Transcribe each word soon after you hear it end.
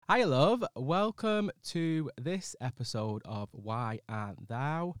Hi, love. Welcome to this episode of Why Aren't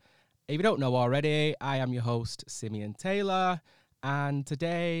Thou? If you don't know already, I am your host, Simeon Taylor, and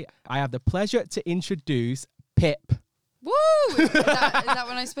today I have the pleasure to introduce Pip. Woo! Is that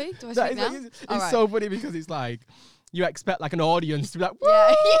when I speak? Do I speak now? It's so funny because it's like, you expect like an audience to be like, woo!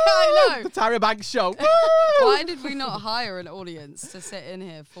 Yeah, I know. The Tyra Banks show. Woo! Why did we not hire an audience to sit in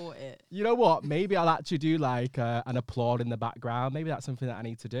here for it? You know what? Maybe I'll actually do like an applaud in the background. Maybe that's something that I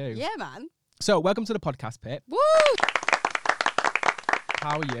need to do. Yeah, man. So, welcome to the podcast, Pip. Woo!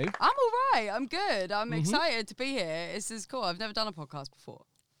 How are you? I'm all right. I'm good. I'm excited to be here. This is cool. I've never done a podcast before.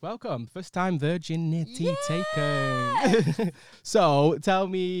 Welcome. First time virginity Yeah! taken. So, tell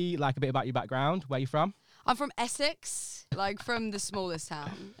me like a bit about your background. Where you from? I'm from Essex, like from the smallest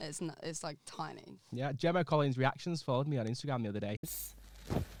town. It's like tiny. Yeah, Gemma Collins Reactions followed me on Instagram the other day.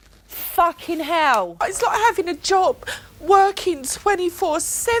 Fucking hell. It's like having a job working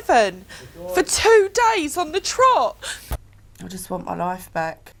 24/7 for 2 days on the trot. I just want my life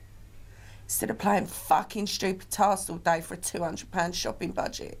back. Instead of playing fucking stupid tasks all day for a £200 shopping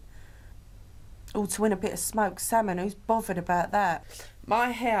budget. All to win a bit of smoked salmon, who's bothered about that?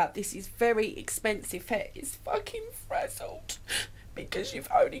 My hair, this is very expensive hair, is fucking frazzled. Because you've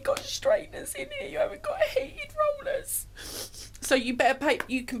only got straighteners in here, you haven't got heated rollers. So you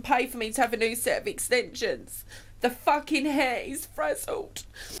can pay for me to have a new set of extensions. The fucking hair is frazzled.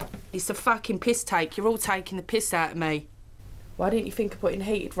 It's a fucking piss take, you're all taking the piss out of me. Why didn't you think of putting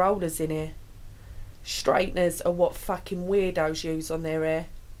heated rollers in here? Straighteners are what fucking weirdos use on their hair.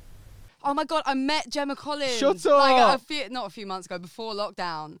 Oh my God, I met Gemma Collins. Shut like up! Not a few months ago, before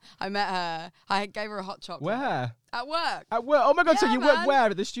lockdown. I met her. I gave her a hot chocolate. Where? At work. At work. Oh my God, so Yeah, you work man. where?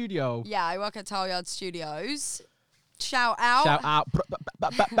 At the studio? Yeah, I work at Talyard Studios. Shout out. Shout out.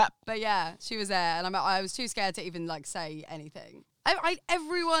 But yeah, she was there, and I was too scared to even like say anything.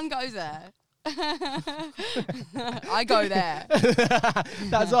 Everyone goes there. I go there.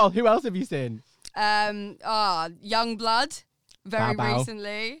 That's all. Who else have you seen? Young Blood, very Bow Bow.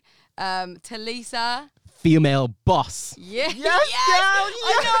 recently. Talisa. Female boss. Yeah. Yes, girl,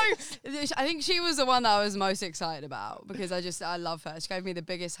 I know. I think she was the one that I was most excited about because I love her. She gave me the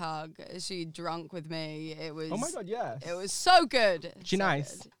biggest hug. She drunk with me. It was. Oh my God, yes. It was so good. She So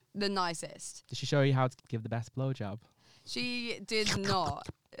nice? good. The nicest. Did she show you how to give the best blowjob? She did not,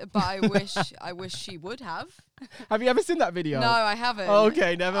 but I wish she would have. Have you ever seen that video? No, I haven't.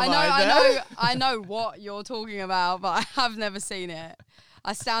 Okay, never mind. I know what you're talking about, but I have never seen it.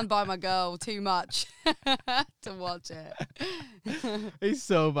 I stand by my girl too much to watch it. It's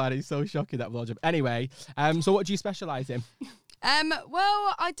so bad. It's so shocking, that blowjob. Anyway, so what do you specialise in?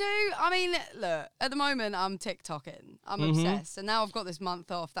 Well, I mean, look, at the moment I'm TikToking. I'm obsessed. And now I've got this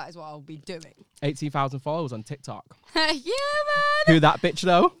month off. That is what I'll be doing. 18,000 followers on TikTok. Yeah, man. Who that bitch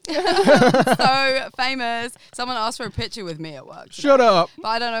though? So famous. Someone asked for a picture with me at work today. Shut up. But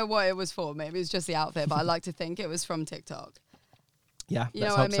I don't know what it was for. Maybe it was just the outfit, but I like to think it was from TikTok. Yeah, You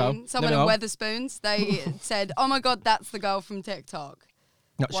let's know what hope I mean? so. Someone No. in Weatherspoons, they said, "Oh my God, that's the girl from TikTok."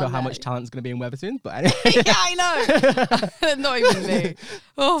 Not sure One how much day. talent's going to be in Weatherspoons, but anyway. Yeah, I know. Not even me.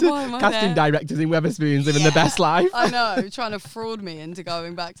 Oh, why am I Casting there? directors in Weatherspoons living the best life. I know, trying to fraud me into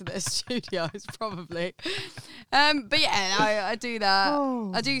going back to their studios, probably. But yeah, I do that.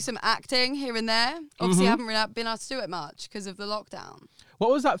 Oh. I do some acting here and there. Obviously, I haven't really been able to do it much because of the lockdown.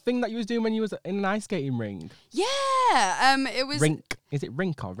 What was that thing that you was doing when you was in an ice skating ring? Yeah, it was Rink. Is it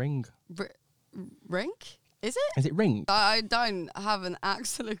rink or ring? Rink. Is it? Is it rink? I don't have an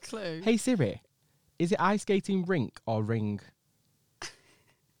absolute clue. Hey Siri, is it ice skating rink or ring?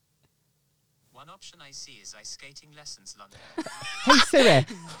 One option I see is ice skating lessons London. Hey Siri,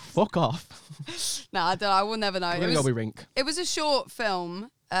 fuck off. No, I don't. I will never know. I'm gonna go with rink. It was a short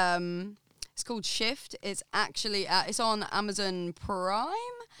film. It's called Shift. It's actually it's on Amazon Prime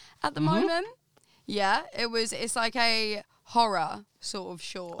at the moment. Yeah, it's like a horror sort of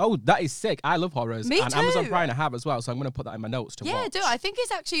short. Oh, that is sick. I love horrors. Me and Amazon too. Prime I have as well, so I'm going to put that in my notes to yeah, watch. do it. I think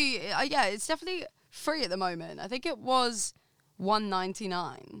it's actually it's definitely free at the moment. I think it was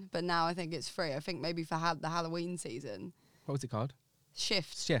 $1.99, but now I think it's free. I think maybe for the Halloween season. What was it called?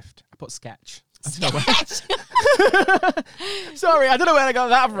 Shift. Shift. I put sketch. I don't know where- Sorry, I don't know where I got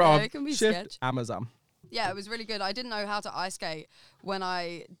that from. it can be Shift, sketch. Amazon. Yeah, it was really good. I didn't know how to ice skate when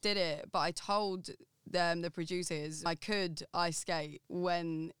I did it, but I told them, the producers, I could ice skate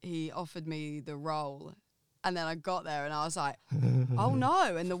when he offered me the role. And then I got there and I was like, oh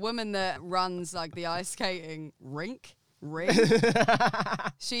no. And the woman that runs like the ice skating ring,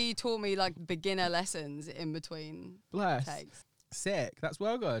 she taught me like beginner lessons in between Bless. takes. Sick. That's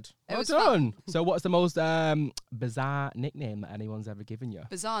well good. It Well was done. So what's the most bizarre nickname that anyone's ever given you?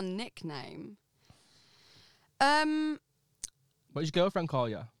 Bizarre nickname. What did your girlfriend call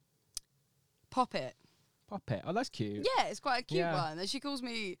you? Pop it. Pop it. Oh, that's cute. Yeah, it's quite a cute Yeah. one. And she calls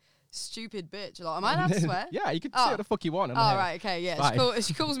me stupid bitch. Like, am I allowed to swear? Yeah, you can Oh. say what the fuck you want. Oh, I'm here. right, okay, yeah. Fine.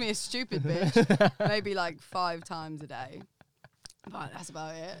 She calls me a stupid bitch maybe like 5 times a day. But that's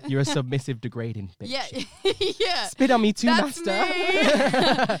about it. You're a submissive, degrading bitch. Yeah, yeah. Spit on me too, That's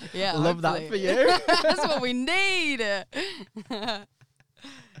master. me. Yeah, Love that for hopefully. you. That's what we need.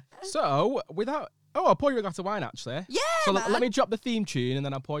 So, without... Oh, I'll pour you a glass of wine, actually. Yeah, So man. let me drop the theme tune, and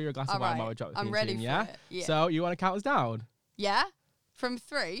then I'll pour you a glass of All wine right, while I drop the I'm theme ready tune, for yeah? it. Yeah. So, you want to count us down? Yeah? From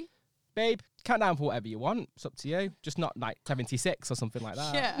 3? Babe, count down for whatever you want. It's up to you. Just not like 76 or something like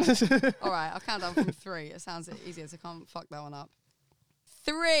that. Yeah. All right, I'll count down from 3. It sounds easier, so I can't fuck that one up.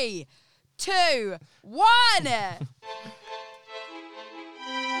 3, 2, 1.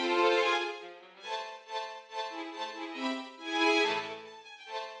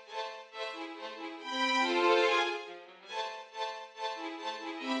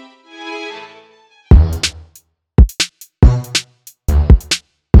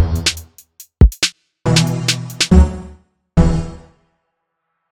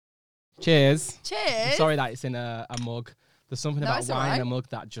 Cheers. Cheers. Sorry that it's in a mug. There's something No, about it's wine in a alright. mug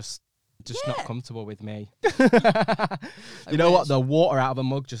that just not comfortable with me. I You know what? wish. The water out of a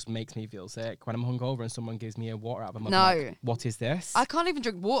mug just makes me feel sick. When I'm hungover and someone gives me a water out of a mug, I'm No. like, what is this? I can't even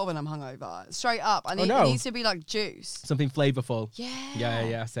drink water when I'm hungover. Straight up. I need no. It needs to be like juice. Something flavourful. Yeah.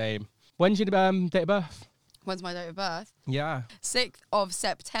 Yeah, same. When's your date of birth? When's my date of birth? Yeah. 6th of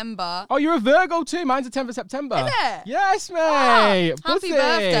September. Oh, you're a Virgo too. Mine's the 10th of September. Is it? Yes, mate. happy Pussy.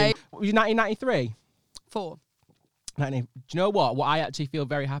 birthday. Were you 1993? 4. Do you know what? What I actually feel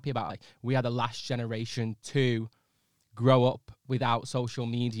very happy about, like, we are the last generation to grow up without social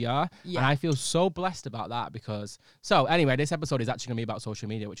media. Yeah. And I feel so blessed about that because... So, anyway, this episode is actually going to be about social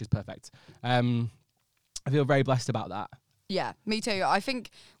media, which is perfect. I feel very blessed about that. Yeah, me too. I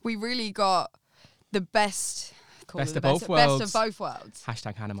think we really got the best... Best the of both worlds. Best of both worlds.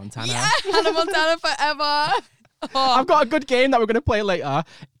 Hashtag Hannah Montana. Yeah, Hannah Montana forever. Oh, I've got a good game that we're going to play later.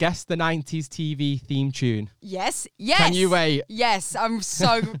 Guess the 90s TV theme tune. yes. Yes. Can you wait? Yes, I'm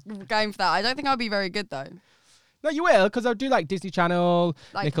so game for that. I don't think I'll be very good though. No, you will, because I'll do like Disney Channel,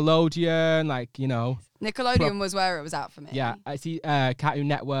 Like- Nickelodeon, like, you know. Nickelodeon was where it was at for me. Yeah, I see Cartoon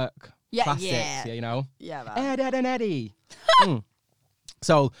Network Yeah, classics, yeah. you know. Yeah, man. Ed and Eddie. Mm.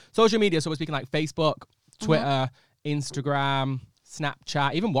 So, social media, so we're speaking like Facebook, Twitter, Instagram,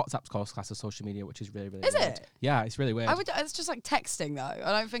 Snapchat, even WhatsApp's class of social media, which is really, really Is weird. it? Yeah, it's really weird. It's just like texting though.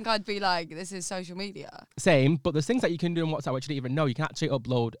 I don't think I'd be like, this is social media. Same, but there's things that you can do on WhatsApp which you didn't even know. You can actually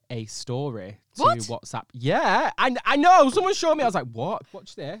upload a story to What? WhatsApp. Yeah, I know. Someone showed me. I was like, what?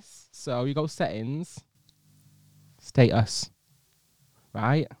 Watch this. So you go settings, status,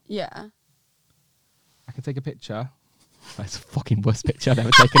 right? Yeah. I can take a picture. That's the fucking worst picture I've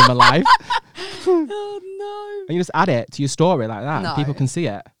ever taken in my life. Oh And you just add it to your story like that. No. And people can see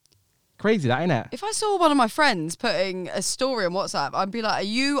it. Crazy, that, innit? If I saw one of my friends putting a story on WhatsApp, I'd be like, are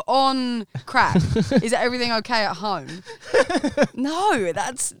you on crack? Is everything okay at home? No,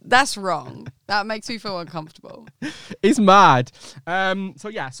 that's wrong. That makes me feel uncomfortable. It's mad.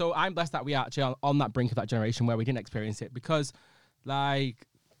 So I'm blessed that we are actually on that brink of that generation where we didn't experience it because, like,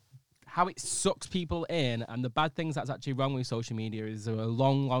 how it sucks people in and the bad things that's actually wrong with social media is a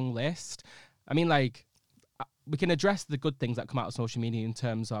long, long list. I mean, like, we can address the good things that come out of social media in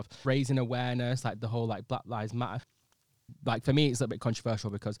terms of raising awareness, like the whole like Black Lives Matter. Like, for me, it's a little bit controversial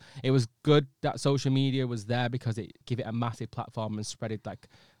because it was good that social media was there because it gave it a massive platform and spreaded like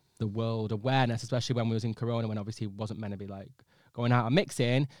the world awareness, especially when we was in Corona, when obviously it wasn't meant to be like going out and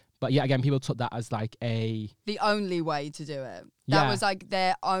mixing. But yet again, people took that as like The only way to do it. Yeah. That was like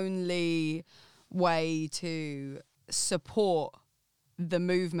their only way to support the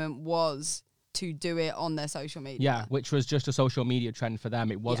movement was to do it on their social media. yeah, which was just a social media trend for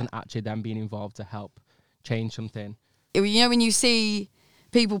them. It wasn't actually them being involved to help change something. You know, when you see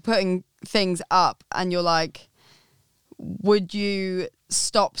people putting things up and you're like, would you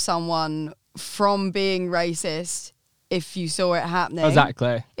stop someone from being racist if you saw it happening?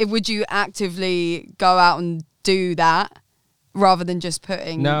 Exactly. Would you actively go out and do that rather than just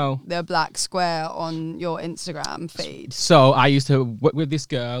putting No. the black square on your Instagram feed? So I used to work with this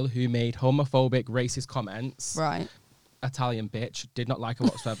girl who made homophobic, racist comments. Right. Italian bitch, did not like her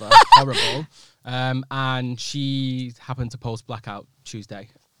whatsoever. Horrible. And she happened to post Blackout Tuesday.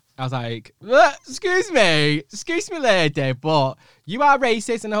 I was like, excuse me, lady, but you are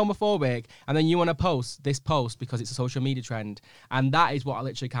racist and homophobic, and then you want to post this post because it's a social media trend, and that is what I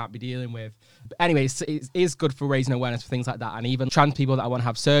literally can't be dealing with. But anyway, it is good for raising awareness for things like that, and even trans people that want to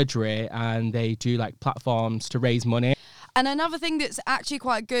have surgery, and they do like platforms to raise money. And another thing that's actually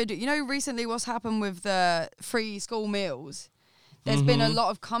quite good, you know, recently what's happened with the free school meals, there's been a lot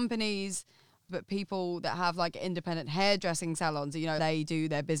of companies, but people that have like independent hairdressing salons, you know, they do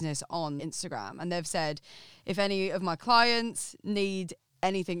their business on Instagram, and they've said, if any of my clients need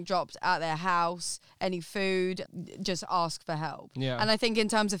anything dropped at their house, any food, just ask for help. Yeah. And I think in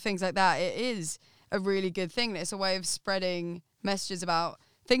terms of things like that, it is a really good thing. It's a way of spreading messages about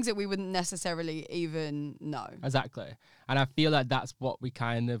things that we wouldn't necessarily even know. Exactly. And I feel like that's what we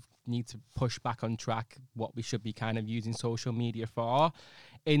kind of need to push back on track, what we should be kind of using social media for,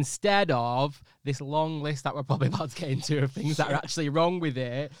 instead of this long list that we're probably about to get into of things that are actually wrong with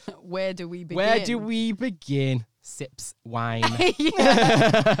it. Where do we begin? Where do we begin? Sips wine.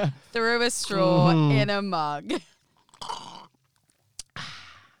 Through a straw in a mug.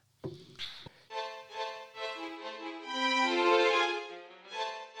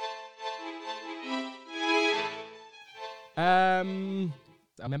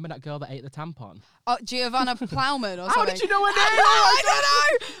 I remember that girl that ate the tampon. Oh, Giovanna Plowman or something. How did you know her name? I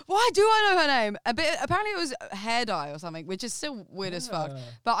don't know. Why do I know her name? Apparently it was hair dye or something, which is still weird as fuck.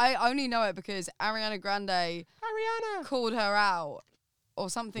 But I only know it because Ariana Grande called her out or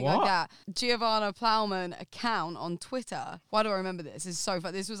something like that. Giovanna Plowman account on Twitter. Why do I remember this? This is so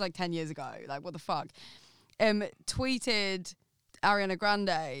fun. This was like 10 years ago. Like, what the fuck? Tweeted Ariana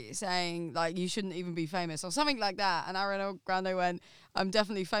Grande saying, like, you shouldn't even be famous or something like that. And Ariana Grande went, I'm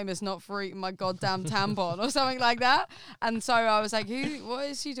definitely famous not for eating my goddamn tampon or something like that. And so I was like, what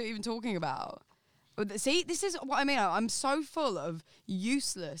is she even talking about? See, this is what I mean. I'm so full of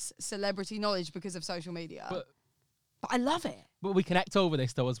useless celebrity knowledge because of social media. But I love it. But we connect over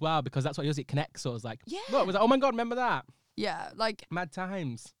this though as well, because that's what it does. It connects us. Like, yeah. Look, was like, oh my God, remember that? Yeah, like mad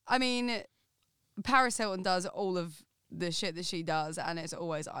times. I mean, Paris Hilton does all of the shit that she does, and it's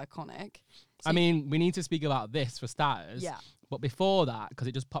always iconic. So I mean, we need to speak about this for starters. Yeah. But before that, because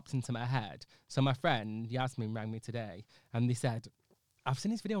it just popped into my head. So my friend Yasmin rang me today, and they said, I've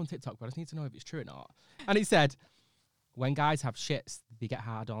seen this video on TikTok, but I just need to know if it's true or not. And he said, when guys have shits, they get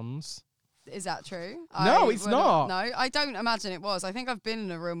hard-ons. Is that true? No, it's not. No, I don't imagine it was. I think I've been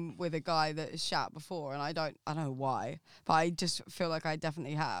in a room with a guy that has shat before, and I don't know why, but I just feel like I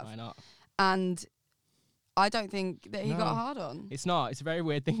definitely have. Why not? And I don't think that he got a hard on. It's not. It's a very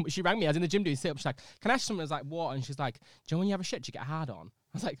weird thing. But she rang me. I was in the gym doing sit-ups. She's like, can I ask something? I was like, what? And she's like, do you know when you have a shit, you get a hard on?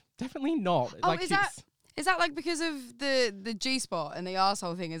 I was like, definitely not. Oh, like, is that like because of the G-spot and the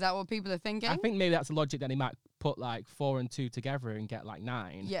arsehole thing? Is that what people are thinking? I think maybe that's the logic that they might put like 4 and 2 together and get like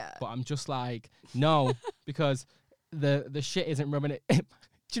 9. Yeah. But I'm just like, no, because the shit isn't rubbing it.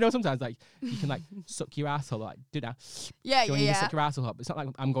 Do you know sometimes like you can like suck your asshole, like do that? Yeah, you you suck your asshole up. It's not like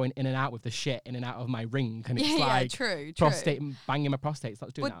I'm going in and out with the shit in and out of my ring, and it's like true. prostate banging my prostate. It's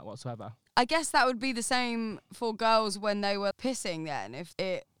not doing that whatsoever. I guess that would be the same for girls when they were pissing. Then if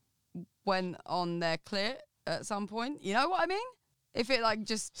it went on their clit at some point, you know what I mean? If it like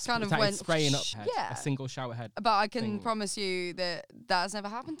just kind of went spraying up head, yeah, a single shower head. But I can promise you that has never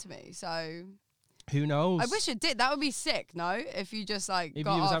happened to me. So who knows? I wish it did. That would be sick. No, if you just like if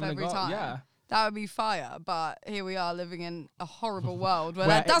got you was off having every a go, time. yeah. That would be fire, but here we are living in a horrible world where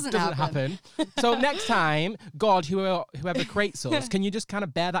that doesn't happen. So next time, God, whoever creates us, can you just kind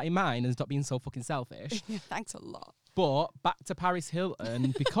of bear that in mind and stop being so fucking selfish? Yeah, thanks a lot. But back to Paris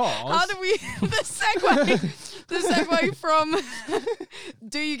Hilton, because how do we the segue from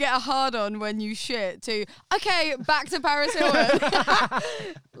do you get a hard on when you shit to okay, back to Paris Hilton.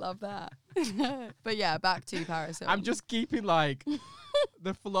 Love that. But yeah, back to Paris Hilton. I'm just keeping like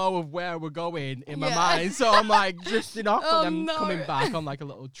the flow of where we're going in my mind, so I'm like drifting off and then coming back on like a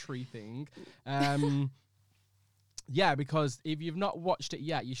little tree thing. Yeah, because if you've not watched it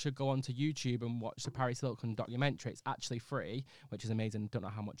yet, you should go onto YouTube and watch the Paris Hilton documentary. It's actually free, which is amazing. Don't know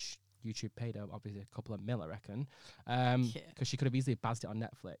how much YouTube paid her, obviously a couple of mil, I reckon. Because she could have easily buzzed it on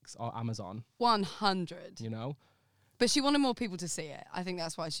Netflix or Amazon. 100. You know? But she wanted more people to see it. I think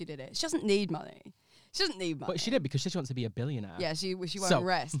that's why she did it. She doesn't need money. She doesn't need money. But she did because she just wants to be a billionaire. Yeah, she won't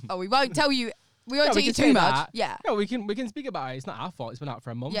rest. Oh, we won't tell you. We won't tell you say too that. much. Yeah. No, we can speak about it. It's not our fault. It's been out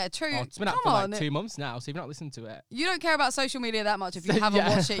for a month. Yeah, true. It's been out for like 2 months now, so you've not listened to it. You don't care about social media that much if you haven't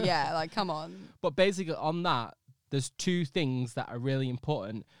watched it yet. Like, come on. But basically on that, there's 2 things that are really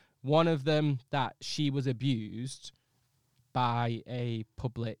important. One of them, that she was abused by a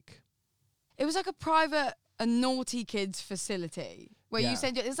public... It was like a naughty kids facility. Where Yeah. you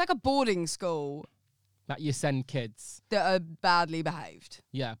send it's like a boarding school That you send kids. that are badly behaved.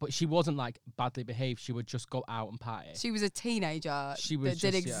 Yeah, but she wasn't like badly behaved. She would just go out and party. She was a teenager She was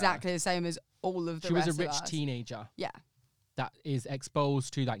that did just, yeah. exactly the same as all of the She was rest a rich of us. teenager Yeah. that is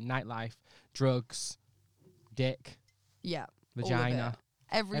exposed to like nightlife, drugs, dick, Yeah. all of vagina. it.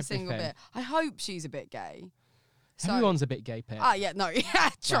 Every single everything. bit. I hope she's a bit gay. So, Everyone's a bit gay, Pip. yeah, no, yeah,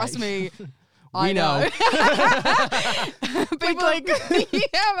 trust Right. me. We I know. People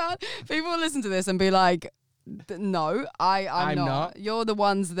yeah, man. People will listen to this and be like, no, I'm not. You're the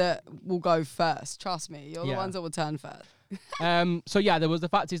ones that will go first. Trust me. You're the Yeah. ones that will turn first. So yeah, there was the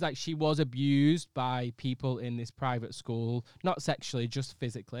fact is like she was abused by people in this private school, not sexually, just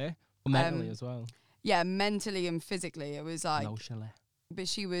physically, but mentally as well. Yeah, mentally and physically. It was like, Emotionally. but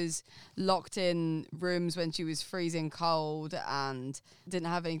she was locked in rooms when she was freezing cold and didn't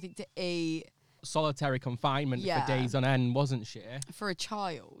have anything to eat. Solitary confinement Yeah. for days on end, wasn't she? For a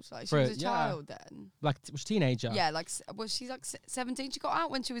child. Like, she For a- was a yeah. child then. Like, was teenager. Yeah, like, she's like 17. She got out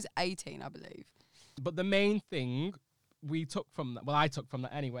when she was 18, I believe. But the main thing we took from that, well, I took from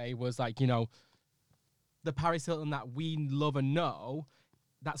that anyway, was like, you know, the Paris Hilton that we love and know,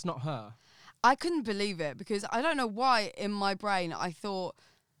 that's not her. I couldn't believe it because I don't know why in my brain I thought,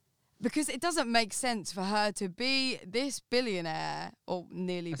 because it doesn't make sense for her to be this billionaire or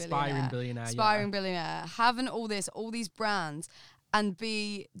nearly Aspiring billionaire, aspiring billionaire, having all these brands and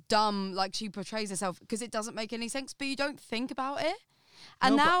be dumb like she portrays herself, because it doesn't make any sense, but you don't think about it.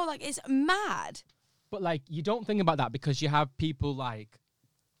 And No, but- now like it's mad. But like, you don't think about that because you have people like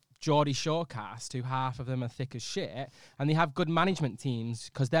Geordie Shawcast, who half of them are thick as shit, and they have good management teams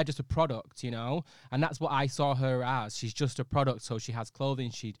because they're just a product, you know? And that's what I saw her as. She's just a product, so she has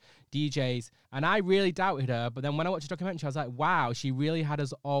clothing, she DJs, and I really doubted her, but then when I watched the documentary, I was like, wow, she really had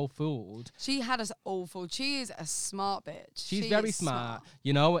us all fooled. She had us all fooled. She is a smart bitch. She's She very is smart,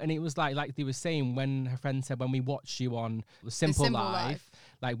 you know? And it was like they were saying when her friend said, when we watched you on The Simple, Simple Life, Life.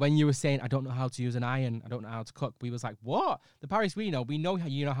 like when you were saying, I don't know how to use an iron, I don't know how to cook, we was like, what? The Paris we know how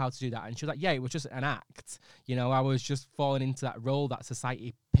you know how to do that. And she was like, yeah, it was just an act. You know, I was just falling into that role that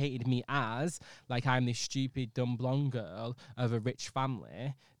society painted me as, like I'm this stupid, dumb blonde girl of a rich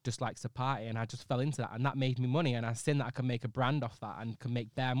family, just likes to party, and I just fell into that, and that made me money, and I seen that I could make a brand off that and could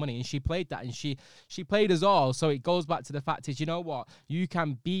make bare money, and she played that, and she played us all. So it goes back to the fact is, you know what, you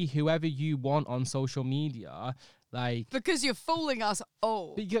can be whoever you want on social media, like, Because you're fooling us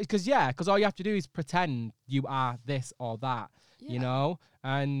all. because all you have to do is pretend you are this or that, you Yeah. know,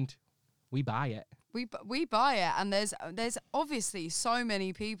 and we buy it. We buy it, and there's obviously so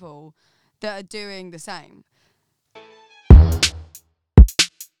many people that are doing the same.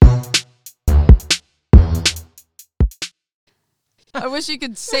 I wish you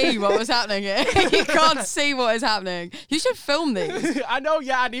could see what was happening here. You can't see what is happening. You should film these. I know,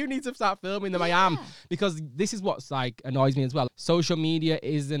 yeah, I do need to start filming them. I am, because this is what's like annoys me as well. Social media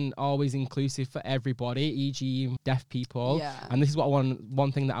isn't always inclusive for everybody, e.g. deaf people. Yeah. And this is what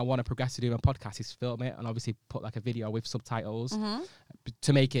one thing that I want to progress to do in my podcast is film it and obviously put like a video with subtitles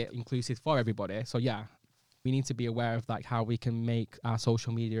to make it inclusive for everybody. So yeah, we need to be aware of like how we can make our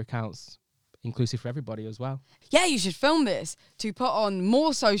social media accounts inclusive for everybody as well. Yeah, you should film this to put on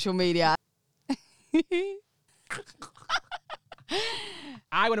more social media.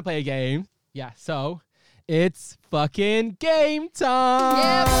 I want to play a game. Yeah, so it's fucking game time.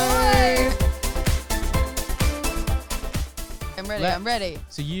 Yeah, boy. I'm ready.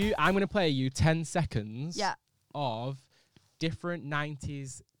 So I'm going to play you 10 seconds Yeah. of different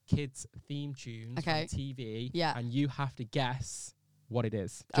 90s kids theme tunes Okay. from TV. Yeah. And you have to guess what it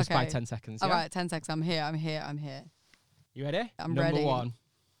is. Just by Okay. 10 seconds. All Yeah? right, 10 seconds. I'm here. You ready? I'm Number ready. 1.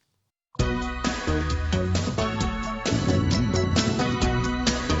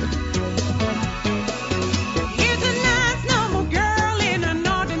 Here's a nice normal girl in an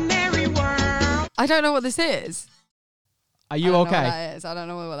ordinary world. I don't know what this is. Are you I don't know okay? what that is. I don't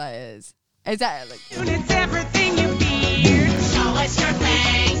know what that is. Is that like... It's everything you fear. Show us your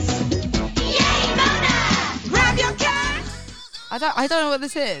face. Yay, Mona! Grab your cat. I don't know what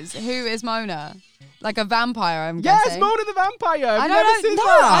this is. Who is Mona? Like a vampire, I'm Yes, guessing. Mona the Vampire. Have I you never don't seen know.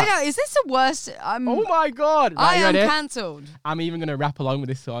 No, that? I don't. Is this the worst? Oh my God. I Right, you am ready? cancelled. I'm even going to rap along with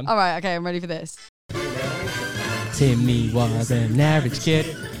this one. All right, okay, I'm ready for this. Timmy was an average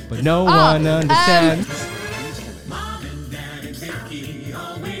kid, but no one understands.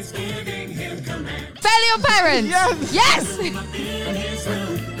 Failure parents! Yes! Yes!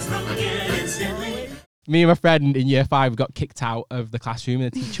 Me and my friend in year 5 got kicked out of the classroom,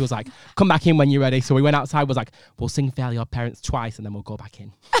 and the teacher was like, "Come back in when you're ready." So we went outside. Was like, "We'll sing Fail Your Parents twice, and then we'll go back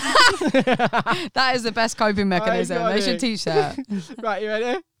in." That is the best coping mechanism. got They should it. teach that. Right, you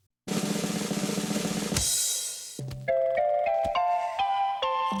ready?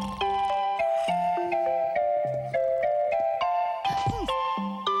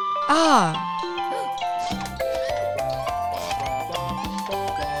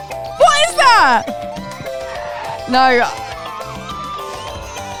 What is that? No.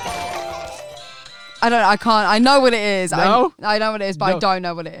 I can't. I know what it is. No? I know what it is, but I No. don't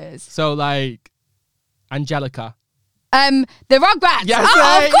know what it is. So like, Angelica. The Rugrats. Yes, Of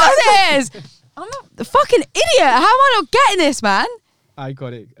right, course it is. I'm not the fucking idiot. How am I not getting this, man? I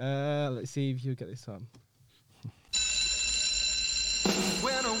got it. Let's see if you get this one.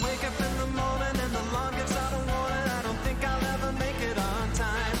 When I wake up in the morning and the alarm gives out a warning, I don't think I'll ever make it on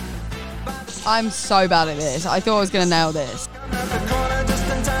time. I'm so bad at this. I thought I was gonna nail this. I'm at the corner just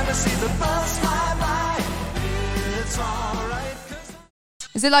in time to see the bus fly by. It's alright, 'cause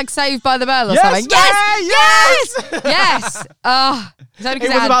Is it like Saved by the Bell or Yes, something? Mary, Yes! Yes! It's only He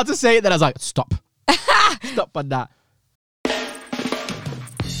because was about to say it, then I was like, "Stop, stop on that."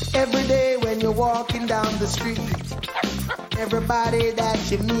 every day when you're walking down the street, everybody that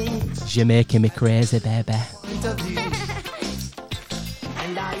you meet You're making me crazy, baby. interview.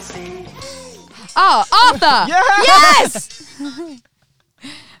 And I say, Oh, Arthur! Yes! Yes!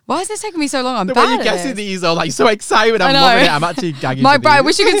 Why is this taking me so long? I'm The bad way at you're guessing this. these are like so excited. I'm I know. loving it. I'm actually gagging. My for brain, I these.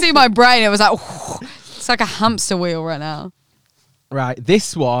 wish you could see my brain. It was like, it's like a hamster wheel right now. Right,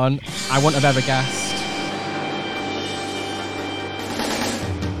 this one I wouldn't have ever guessed.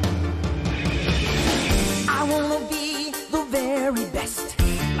 I wanna be the very best,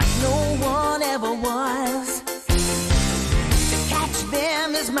 like no one ever was. To catch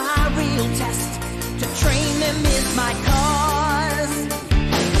them is my real test. To train them is my cause.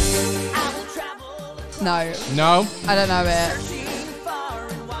 I will travel No, No, I don't know it. far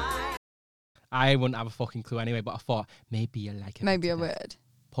and wide. I wouldn't have a fucking clue anyway. But I thought maybe you like it. Maybe I would.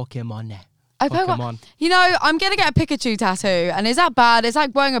 Pokemon. I Pokemon. You know, I'm going to get a Pikachu tattoo. And is that bad? It's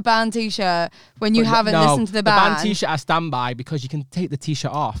like wearing a band t-shirt when you haven't No, listened to the band. t-shirt I stand by because you can take the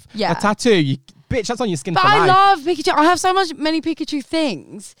t-shirt off. Yeah. A tattoo, bitch, that's on your skin But for I life. love Pikachu. I have so many Pikachu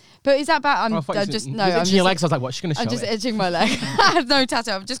things. But is that bad? Oh, I thought I you just, said- no, you was I'm itching your just, legs. I was like, what's she going to show I'm just it? itching my leg. I have no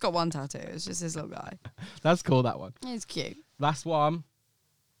tattoo. I've just got one tattoo. It's just this little guy. That's cool, that one. It's cute. Last one.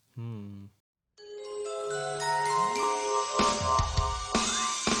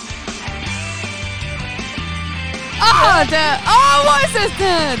 What is this?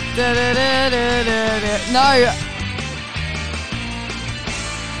 No.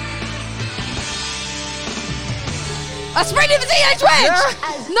 A Spring of the Teenage Witch!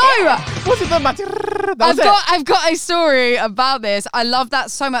 No! What's it done, Matty? That was it. I've got a story about this. I love that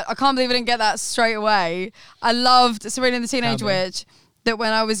so much. I can't believe I didn't get that straight away. I loved Sabrina the Teenage Tell me. Witch. That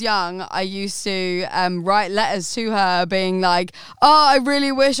when I was young, I used to write letters to her being like, "Oh, I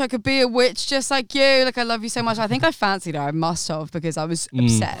really wish I could be a witch just like you. Like, I love you so much." I think I fancied her. I must have because I was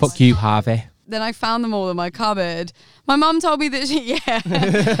obsessed. Fuck you, Harvey. Then I found them all in my cupboard. My mum told me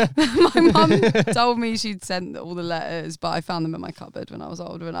that my mum told me she'd sent all the letters, but I found them in my cupboard when I was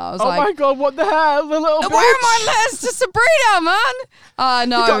older, and I was Oh like, my god, what the hell? The little bitch. "Where are my letters to Sabrina, man?"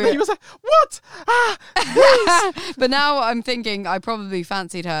 You got me, No. you was like, what? Ah, But now I'm thinking I probably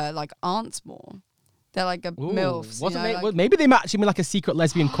fancied her like aunts more. They're like a Ooh, MILFs. wasn't you know, they, like well, maybe they match him with like a secret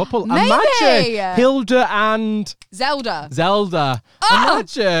lesbian couple. Maybe. Imagine Hilda and Zelda. Zelda. Oh!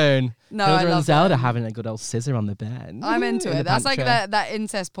 Imagine No, Hilda I and love Zelda them. having a good old scissor on the bed. I'm into In the it. That's like pantry. that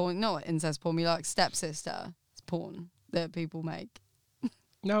incest porn. Not incest porn. You like stepsister. It's porn that people make.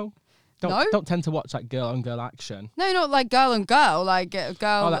 No. No? Don't tend to watch like girl on girl action. No, not like girl and girl. Like girl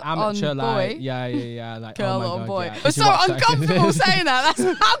Oh, like amateur, on like boy. yeah, like Girl oh my on God, boy. yeah. I'm Did you so watch that? uncomfortable saying that.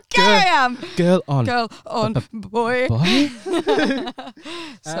 That's how gay I am. Girl on Girl on boy. boy.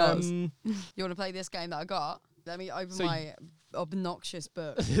 So, you want to play this game that I got? Let me open So my obnoxious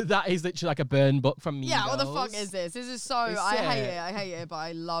book. That is literally like a burn book from me. Yeah, what the fuck is this? This is so. Is I hate it? it. I hate it, but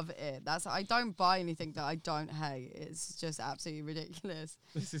I love it. I don't buy anything that I don't hate. It's just absolutely ridiculous.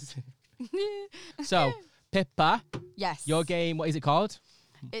 This is so Pippa, Yes. your game. What is it called?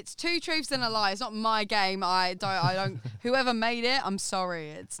 It's Two Truths and a Lie. It's not my game. I don't. Whoever made it, I'm sorry.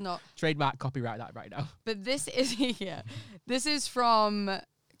 It's not. Trademark, copyright that right now. But this is This is from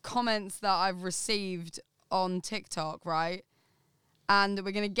comments that I've received on TikTok, right? And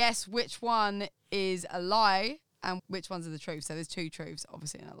we're gonna guess which one is a lie and which ones are the truths. So there's 2 truths,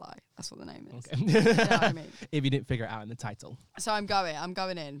 obviously, and a lie. That's what the name is. Okay. You know what I mean? If you didn't figure it out in the title. So I'm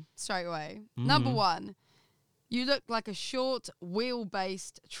going in straight away. Number 1, you look like a short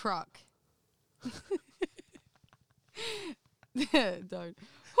wheel-based truck. Don't.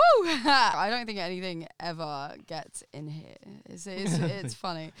 Woo! I don't think anything ever gets in here. It's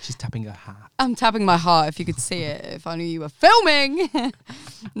funny. She's tapping her hat. I'm tapping my heart if you could see it. If only you were filming.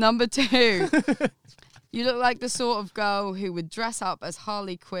 Number 2. You look like the sort of girl who would dress up as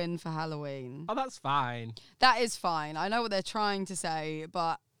Harley Quinn for Halloween. Oh, that's fine. That is fine. I know what they're trying to say,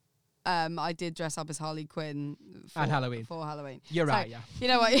 but I did dress up as Harley Quinn At Halloween. For Halloween. You're So, right, yeah. You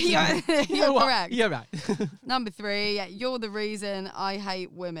know what? You're, You know what? correct. You're right. Number 3, you're the reason I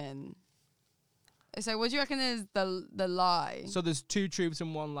hate women. So what do you reckon is the lie? So there's 2 truths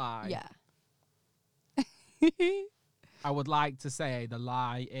and 1 lie. Yeah. I would like to say the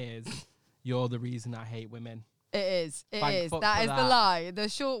lie is you're the reason I hate women. It is. It Thank is. fuck That for is the that. lie. The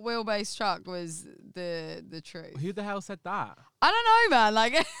short wheelbase truck was the truth. Who the hell said that? I don't know, man.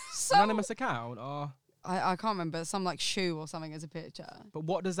 Like, so Anonymous account or? I can't remember. Some like shoe or something as a picture. But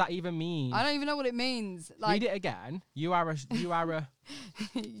what does that even mean? I don't even know what it means. Like, Read it again. You are a.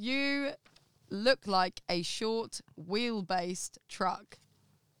 you look like a short wheel-based truck.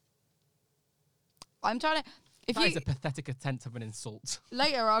 I'm trying to. If That you is a pathetic attempt of an insult.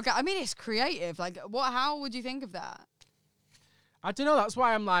 later, I'll go. I mean, it's creative. Like, what? How would you think of that? I don't know. That's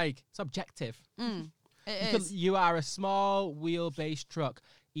why I'm like, it's objective. It Because is. you are a small wheel-based truck,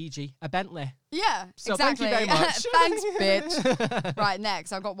 e.g., a Bentley. Yeah. So exactly. thank you very much. Thanks, bitch. Right,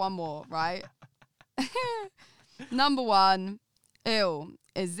 next. I've got one more, right? Number 1, ew.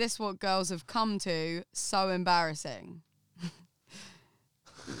 Is this what girls have come to? So embarrassing.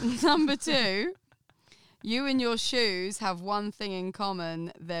 Number 2, you and your shoes have one thing in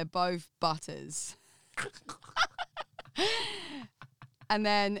common. They're both butters. And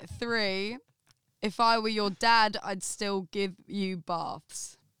then 3, if I were your dad, I'd still give you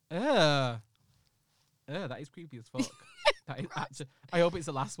baths. That is creepy as fuck. That is actually, I hope it's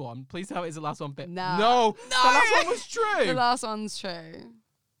the last one. Please tell it's the last one. Nah. No, the last one was true. The last one's true.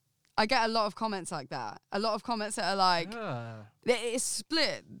 I get a lot of comments like that. A lot of comments that are like, it's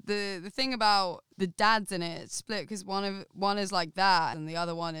split. The thing about the dads in it, it's split because one is like that, and the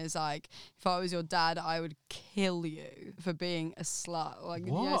other one is like, if I was your dad, I would kill you for being a slut. Like,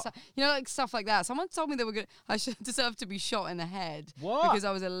 What? like stuff like that. Someone told me I should deserve to be shot in the head What? because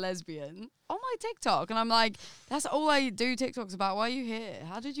I was a lesbian on my TikTok, and I'm like, that's all I do TikToks about. Why are you here?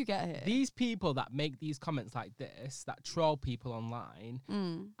 How did you get here? These people that make these comments like this, that troll people online,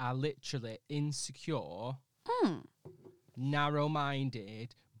 are literally insecure,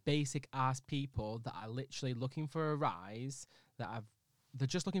 narrow-minded, basic-ass people that are literally looking for a rise, they're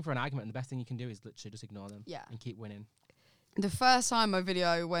just looking for an argument, and the best thing you can do is literally just ignore them and keep winning. The first time my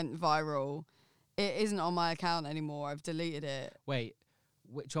video went viral, it isn't on my account anymore. I've deleted it. Wait,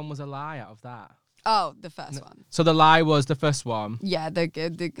 which one was a lie out of that? Oh, the first one. So the lie was the first one. Yeah,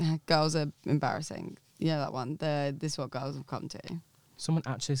 the girls are embarrassing. Yeah, that one. This is what girls have come to. Someone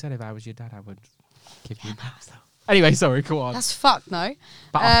actually said if I was your dad, I would give you back. Anyway, sorry, go on. That's fucked, no?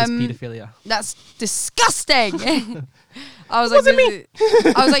 But off this paedophilia. That's disgusting. I was like,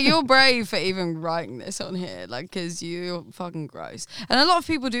 I was like, you're brave for even writing this on here, like, because you're fucking gross. And a lot of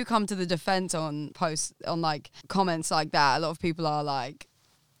people do come to the defense on posts, on like comments like that. A lot of people are like,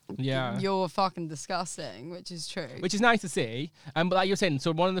 Yeah. you're fucking disgusting, which is true. Which is nice to see. But like you're saying,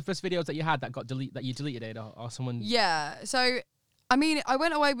 so one of the first videos that you had that got that you deleted it, or someone. Yeah. So, I mean, I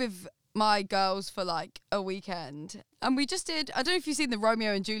went away with my girls for like a weekend, and we just did. I don't know if you've seen the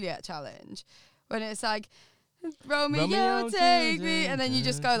Romeo and Juliet challenge, when it's like, Romeo take me, and then you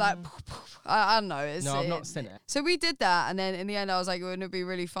just go like, I don't know. No, I've not seen it. So we did that, and then in the end, I was like, wouldn't it be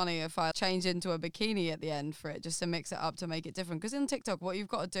really funny if I changed into a bikini at the end for it, just to mix it up to make it different? Because in TikTok, what you've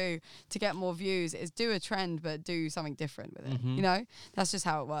got to do to get more views is do a trend, but do something different with it. You know, that's just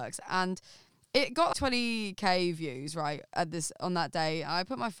how it works. And it got 20k views right on that day. I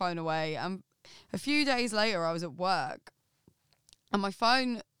put my phone away, and a few days later, I was at work, and my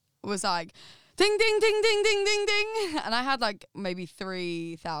phone was like, ding, ding, ding, ding, ding, ding, ding. And I had like maybe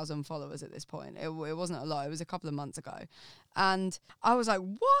 3,000 followers at this point. It wasn't a lot. It was a couple of months ago. And I was like,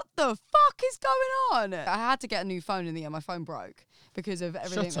 what the fuck is going on? I had to get a new phone in the end. My phone broke because of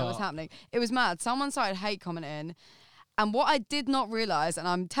everything that was happening. It was mad. Someone started hate commenting. And what I did not realise, and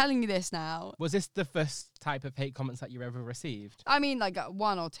I'm telling you this now. Was this the first type of hate comments that you ever received? I mean, like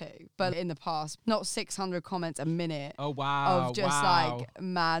 1 or 2, but in the past, not 600 comments a minute. Oh, wow. Of just like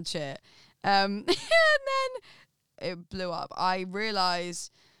mad shit. And then it blew up. I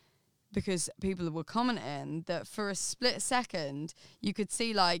realised because people were commenting that for a split second you could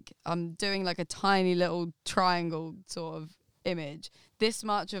see like I'm doing like a tiny little triangle sort of image. This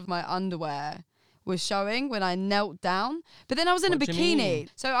much of my underwear was showing when I knelt down, but then I was in a What do you mean? bikini,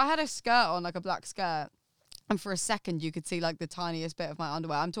 so I had a skirt on, like a black skirt, and for a second you could see like the tiniest bit of my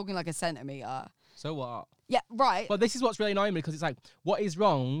underwear. I'm talking like a centimetre. So what? Yeah, right. But this is what's really annoying me, because it's like, what is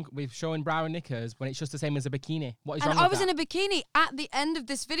wrong with showing bra and knickers when it's just the same as a bikini? What is And wrong I with was that? in a bikini at the end of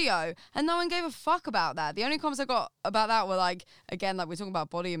this video, and no one gave a fuck about that. The only comments I got about that were like, again, like we're talking about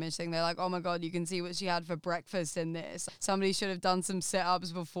body image thing. They're like, oh my God, you can see what she had for breakfast in this. Somebody should have done some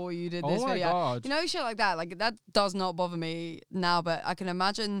sit-ups before you did this Oh my video. God. You know, shit like that. Like that does not bother me now, but I can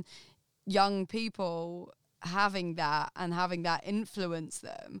imagine young people having that and having that influence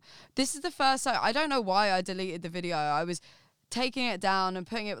them. This is the first time, I don't know why I deleted the video. I was taking it down and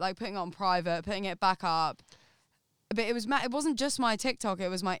putting it on private, putting it back up. But it wasn't just my TikTok, it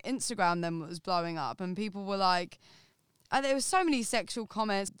was my Instagram then was blowing up, and people were like, there was so many sexual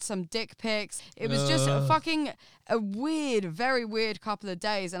comments, some dick pics. It was just a weird, very weird couple of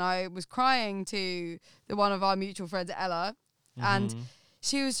days, and I was crying to one of our mutual friends, Ella, and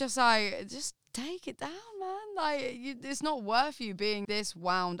she was just like, just take it down, man. Like, it's not worth you being this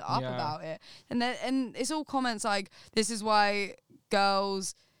wound up about it. And it's all comments like, this is why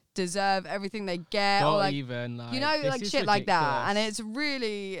girls deserve everything they get, Don't or like, even, like, you know, this like is shit like that. ridiculous. And it's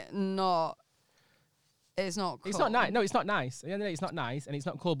really not. It's not cool. It's not nice. No, it's not nice. At the end of the day, it's not nice and it's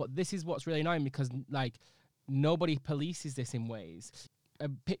not cool. But this is what's really annoying, because like nobody polices this in ways. A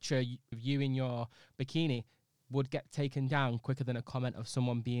picture of you in your bikini would get taken down quicker than a comment of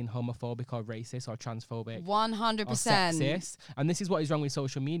someone being homophobic or racist or transphobic 100%. or sexist. And this is what is wrong with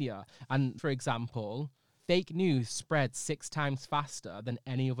social media. And for example, fake news spreads 6 times faster than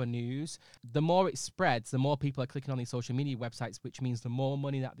any other news. The more it spreads, the more people are clicking on these social media websites, which means the more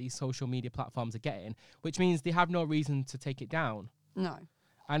money that these social media platforms are getting, which means they have no reason to take it down. No.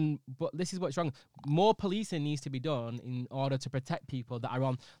 But this is what's wrong. More policing needs to be done in order to protect people that are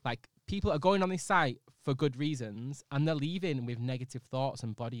on, like, people are going on this site for good reasons and they're leaving with negative thoughts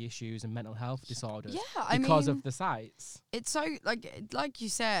and body issues and mental health disorders because of the sites. It's so like you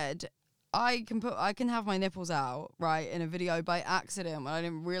said, I can have my nipples out, right, in a video by accident when I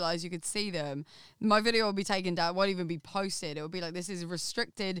didn't realize you could see them. My video will be taken down, won't even be posted. It will be like, this is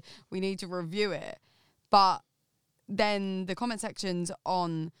restricted, we need to review it. But then the comment sections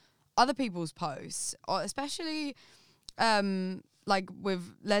on other people's posts, or especially like with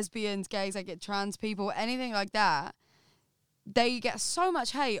lesbians, gays, like trans people, anything like that, they get so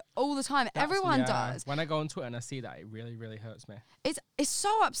much hate all the time. Everyone does. When I go on Twitter and I see that, it really, really hurts me. It's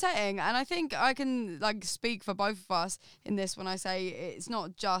so upsetting, and I think I can like speak for both of us in this when I say it's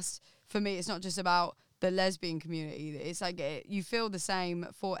not just for me. It's not just about the lesbian community. It's like you feel the same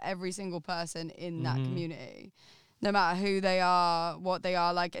for every single person in that community, no matter who they are, what they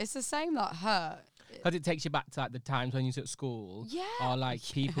are. Like, it's the same like hurt. Because it takes you back to like the times when you was at school, or like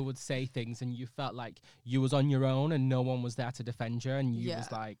people would say things and you felt like you was on your own and no one was there to defend you, and you was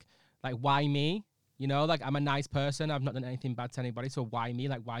like why me? You know, like, I'm a nice person, I've not done anything bad to anybody, so why me?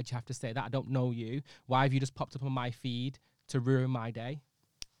 Like, why'd you have to say that? I don't know you. Why have you just popped up on my feed to ruin my day?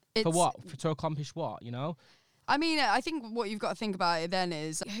 For what? To accomplish what? You know? I mean, I think what you've got to think about it then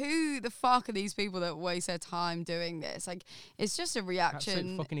is, who the fuck are these people that waste their time doing this? Like, it's just a reaction.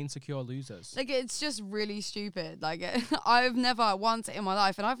 Absolute fucking insecure losers. Like, it's just really stupid. Like, I've never once in my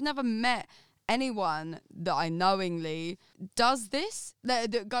life, and I've never met anyone that I knowingly does this,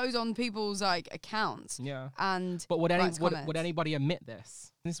 that goes on people's like accounts. Yeah. And But would comments. anybody admit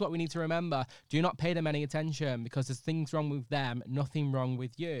this? This is what we need to remember. Do not pay them any attention, because there's things wrong with them, nothing wrong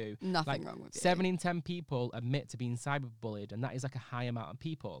with you. Nothing wrong with you. 7 in 10 people admit to being cyberbullied, and that is like a high amount of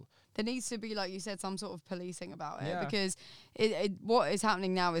people. There needs to be, like you said, some sort of policing about it, Yeah. because what is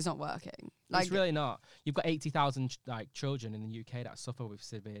happening now is not working. Like, It's really not. You've got 80,000 like children in the UK that suffer with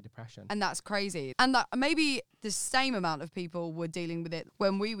severe depression. and that's crazy. And that maybe the same amount of people were dealing with it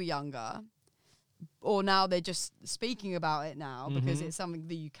when we were younger, or now they're just speaking about it now because it's something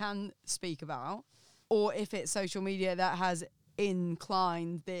that you can speak about, or if it's social media that has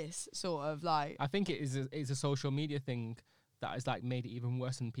inclined this sort of like. I think it's a social media thing that has like made it even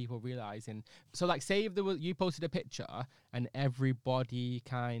worse than people realizing. So like, say if you posted a picture and everybody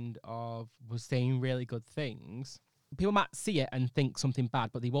kind of was saying really good things, people might see it and think something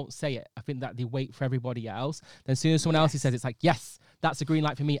bad, but they won't say it. I think that they wait for everybody else. Then as soon as someone else says, it's like, yes, that's a green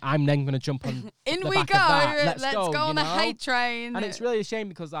light for me. I'm then going to jump on In the we back go. of that. Let's go on the you know? hate train. And it's really a shame,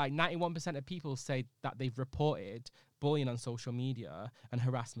 because like 91% of people say that they've reported bullying on social media and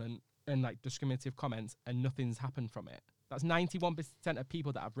harassment and like discriminative comments, and nothing's happened from it. That's 91% of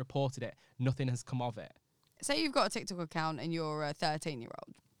people that have reported it. Nothing has come of it. Say you've got a TikTok account and you're a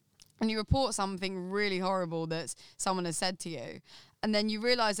 13-year-old and you report something really horrible that someone has said to you, and then you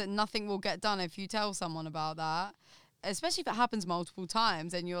realise that nothing will get done if you tell someone about that, especially if it happens multiple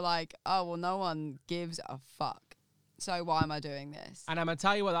times, and you're like, oh, well, no one gives a fuck. So why am I doing this? And I'm going to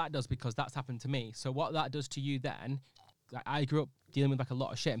tell you what that does, because that's happened to me. So what that does to you then, like, I grew up dealing with like a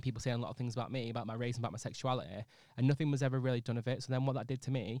lot of shit and people saying a lot of things about me, about my race and about my sexuality, and nothing was ever really done of it. So then what that did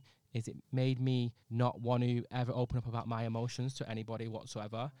to me is it made me not want to ever open up about my emotions to anybody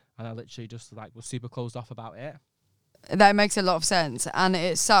whatsoever. And I literally just like was super closed off about it. That makes a lot of sense. And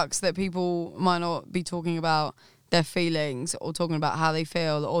it sucks that people might not be talking about their feelings or talking about how they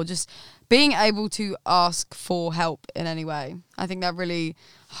feel, or just being able to ask for help in any way. I think that really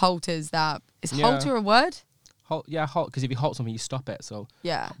halters that. Is halter a word? Halt, because if you halt something, you stop it. So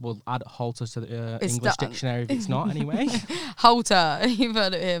yeah, we'll add halter to the It's English done. dictionary if it's not anyway. Halter. You've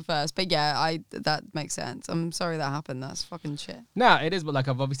heard it here first. But yeah, that makes sense. I'm sorry that happened. That's fucking shit. No, it is, but like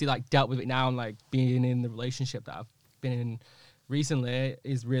I've obviously like dealt with it now, and like being in the relationship that I've been in recently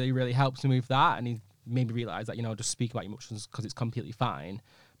is really, really helped me with that, and he made me realise that, you know, just speak about your emotions because it's completely fine.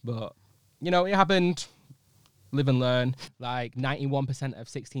 But, you know, it happened. Live and learn. Like 91% of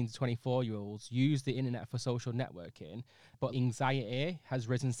 16 to 24-year-olds use the internet for social networking, but anxiety has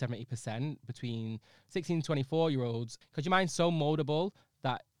risen 70% between 16 to 24-year-olds because your mind's so moldable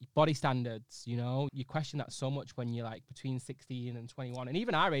that body standards, you know, you question that so much when you're like between 16 and 21. And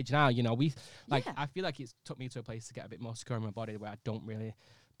even our age now, you know, I feel like it's took me to a place to get a bit more secure in my body where I don't really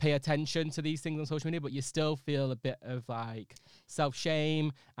pay attention to these things on social media, but you still feel a bit of like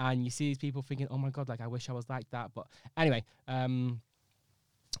self-shame, and you see these people thinking, oh my God, like I wish I was like that. But anyway,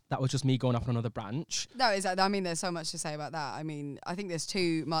 that was just me going off on another branch. No, I mean, there's so much to say about that. I mean, I think there's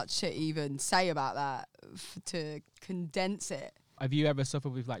too much to even say about that to condense it. Have you ever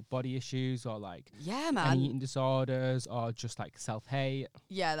suffered with like body issues or like Yeah, man. any eating disorders or just like self-hate?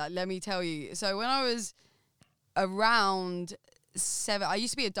 Yeah, like, let me tell you. So when I was around 7, I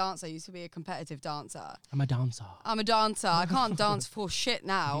used to be a dancer. I used to be a competitive dancer. I'm a dancer. I can't dance for shit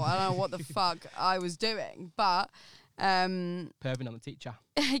now. I don't know what the fuck I was doing. But Perving on the teacher.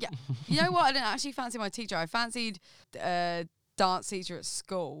 yeah. You know what? I didn't actually fancy my teacher. I fancied dance teacher at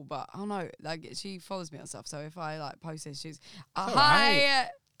school, but I don't know. Like, she follows me on stuff. So if I like post this, she's all hi. right.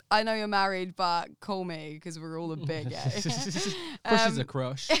 I know you're married, but call me because we're all a bit gay. Crush is a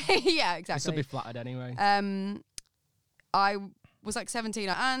crush. Yeah, You'll still exactly. be flattered anyway. I was like 17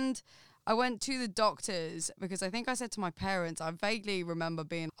 and I went to the doctors because I think I said to my parents, I vaguely remember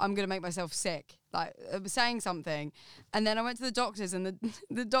being, I'm going to make myself sick, like saying something. And then I went to the doctors and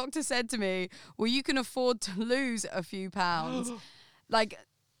the doctor said to me, well, you can afford to lose a few pounds. Like,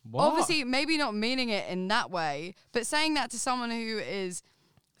 What? obviously, maybe not meaning it in that way, but saying that to someone who is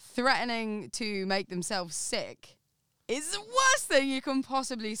threatening to make themselves sick is the worst thing you can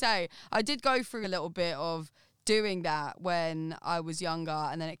possibly say. I did go through a little bit of doing that when I was younger,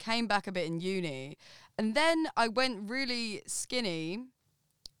 and then it came back a bit in uni, and then I went really skinny,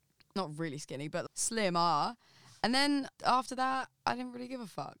 not really skinny, but slimmer, and then after that I didn't really give a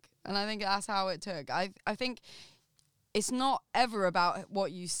fuck, and I think that's how it took. I think it's not ever about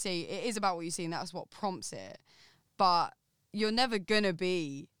what you see. It is about what you see, and that's what prompts it, but you're never gonna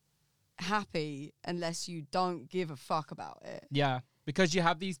be happy unless you don't give a fuck about it. Yeah, because you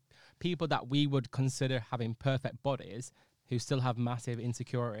have these people that we would consider having perfect bodies who still have massive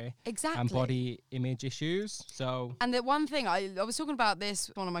insecurity Exactly. and body image issues. So And the one thing, I was talking about this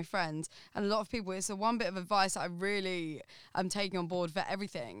with one of my friends, and a lot of people, it's the one bit of advice that I really am taking on board for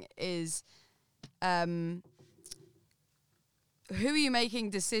everything is, who are you making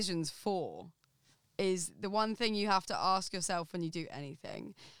decisions for is the one thing you have to ask yourself when you do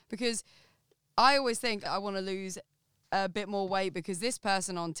anything. Because I always think I want to lose a bit more weight because this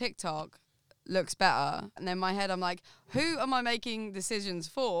person on TikTok looks better. And then in my head, I'm like, who am I making decisions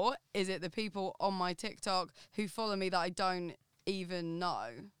for? Is it the people on my TikTok who follow me that I don't even know?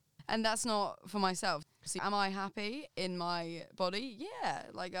 And that's not for myself. So am I happy in my body? Yeah.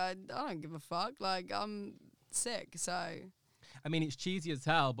 Like, I don't give a fuck. Like, I'm sick, so... I mean, it's cheesy as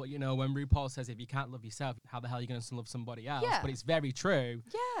hell, but you know, when RuPaul says if you can't love yourself, how the hell are you going to love somebody else? Yeah. But it's very true.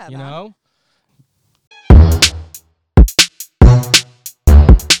 Yeah, You man. know?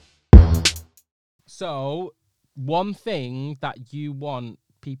 So, one thing that you want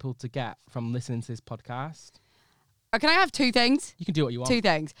people to get from listening to this podcast, Can I have two things? you can do what you want. Two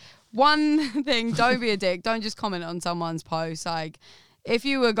things. One thing, don't be a dick. Don't just comment on someone's post. Like, if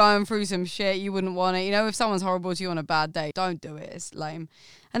you were going through some shit, you wouldn't want it. You know, if someone's horrible to you on a bad day, don't do it. It's lame.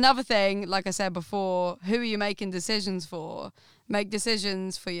 Another thing, like I said before, who are you making decisions for? Make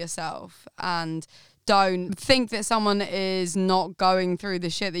decisions for yourself, and don't think that someone is not going through the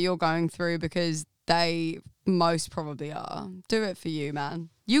shit that you're going through, because they most probably are. Do it for you, man.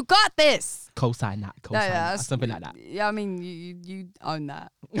 You got this. Co-sign that. That. Something like that. Yeah, I mean, you own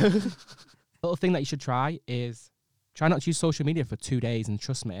that. Little thing that you should try is try not to use social media for 2 days, and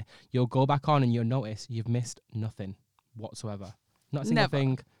trust me, you'll go back on and you'll notice you've missed nothing whatsoever. Not a single Never.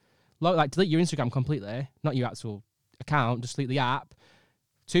 thing. Like, delete your Instagram completely, not your actual account, just delete the app.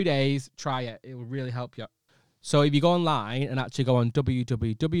 2 days, try it. It will really help you. So if you go online and actually go on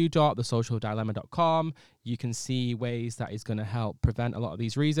www.thesocialdilemma.com, you can see ways that is going to help prevent a lot of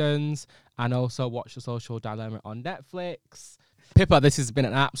these reasons, and also watch The Social Dilemma on Netflix. Pippa, this has been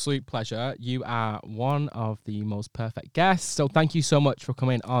an absolute pleasure. You are one of the most perfect guests. So thank you so much for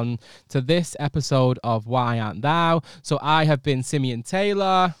coming on to this episode of Why Aren't Thou? So I have been Simeon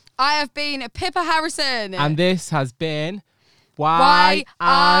Taylor. I have been Pippa Harrison. And this has been Why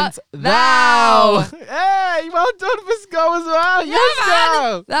Aren't Art Thou? Thou? Hey, well done for Sko as well. Yeah, Yes, man.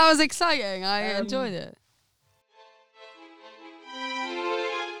 Sko. That was exciting. I enjoyed it.